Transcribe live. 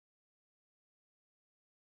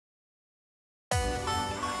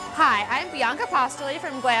Hi, I'm Bianca Posterli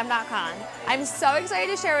from Glam.com. I'm so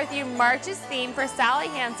excited to share with you March's theme for Sally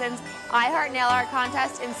Hansen's I Heart Nail Art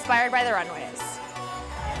contest inspired by the runways.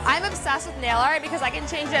 I'm obsessed with nail art because I can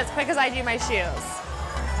change it as quick as I do my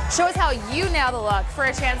shoes. Show us how you nail the look for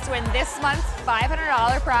a chance to win this month's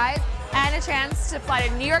 $500 prize and a chance to fly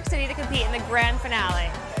to New York City to compete in the grand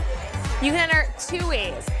finale. You can enter 2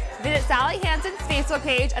 ways. Visit Sally Hansen's Facebook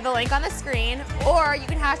page at the link on the screen, or you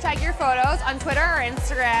can hashtag your photos on Twitter or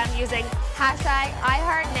Instagram using hashtag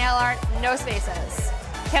IHeartNailArt, no spaces.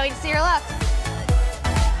 Can't wait to see your looks.